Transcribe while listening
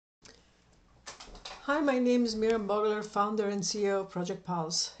Hi, my name is Miriam Bogler, founder and CEO of Project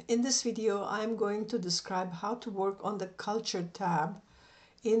Pulse. In this video, I'm going to describe how to work on the Culture tab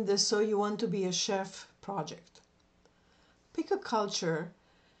in the So You Want to Be a Chef project. Pick a culture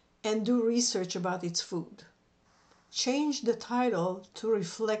and do research about its food. Change the title to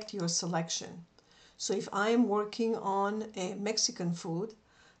reflect your selection. So if I'm working on a Mexican food,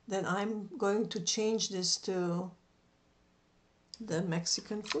 then I'm going to change this to the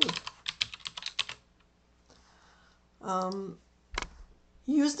Mexican food.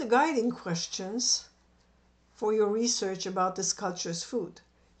 Use the guiding questions for your research about this culture's food.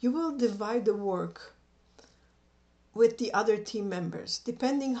 You will divide the work with the other team members.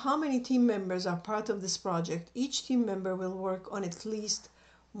 Depending how many team members are part of this project, each team member will work on at least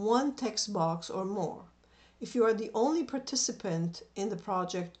one text box or more. If you are the only participant in the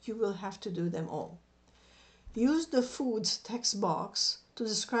project, you will have to do them all. Use the foods text box to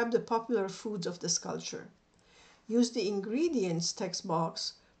describe the popular foods of this culture. Use the ingredients text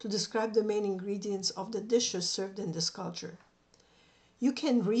box to describe the main ingredients of the dishes served in this culture. You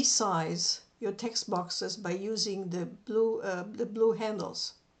can resize your text boxes by using the blue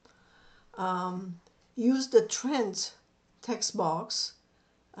handles. Use the trends text box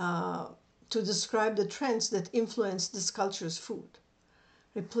to describe the trends that influence this culture's food.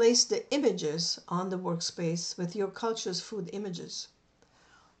 Replace the images on the workspace with your culture's food images.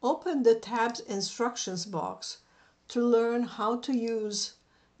 Open the tabs instructions box to learn how to use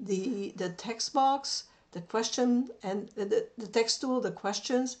the text box, the question and the text tool, the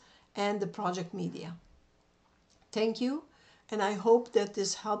questions, and the project media. Thank you, and I hope that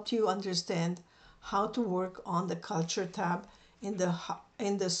this helped you understand how to work on the Culture tab in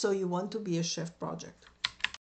the So You Want to Be a Chef project.